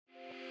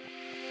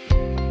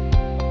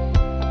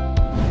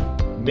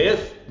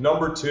Myth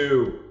number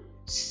 2,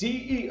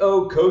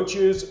 CEO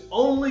coaches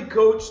only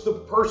coach the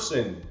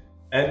person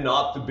and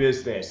not the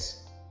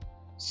business.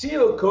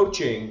 CEO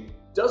coaching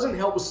doesn't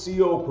help a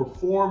CEO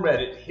perform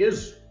at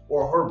his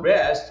or her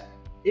best.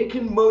 It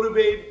can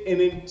motivate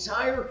an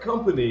entire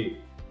company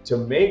to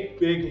make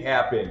big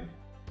happen.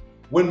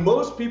 When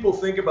most people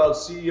think about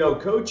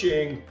CEO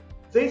coaching,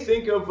 they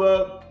think of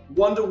a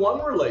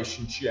one-to-one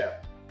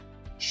relationship.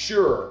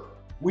 Sure,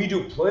 we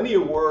do plenty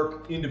of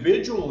work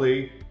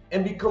individually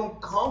and become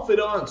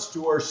confidants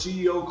to our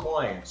CEO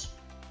clients.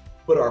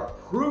 But our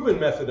proven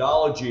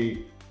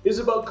methodology is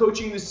about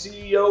coaching the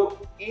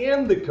CEO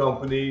and the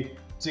company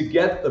to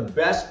get the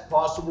best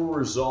possible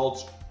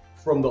results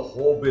from the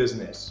whole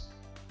business.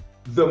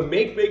 The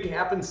Make Big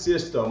Happen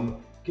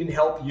system can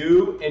help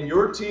you and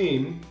your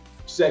team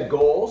set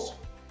goals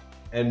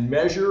and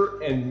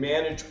measure and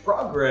manage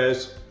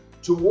progress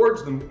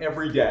towards them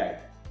every day.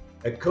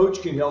 A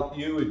coach can help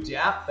you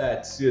adapt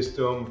that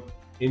system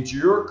into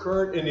your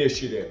current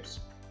initiatives.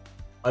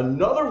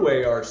 Another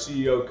way our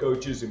CEO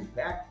coaches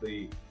impact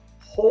the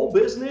whole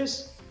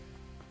business: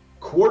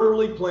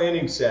 quarterly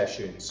planning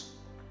sessions.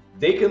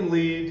 They can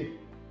lead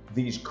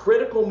these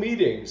critical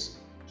meetings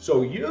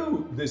so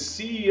you, the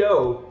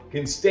CEO,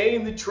 can stay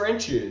in the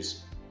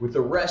trenches with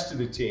the rest of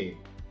the team.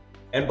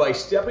 And by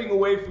stepping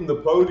away from the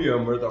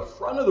podium or the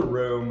front of the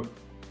room,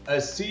 a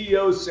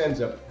CEO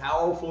sends a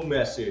powerful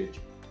message.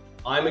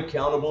 I'm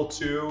accountable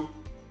too,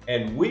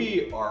 and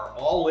we are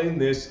all in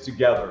this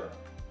together.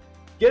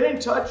 Get in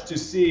touch to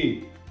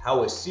see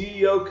how a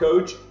CEO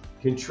coach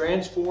can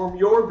transform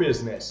your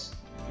business.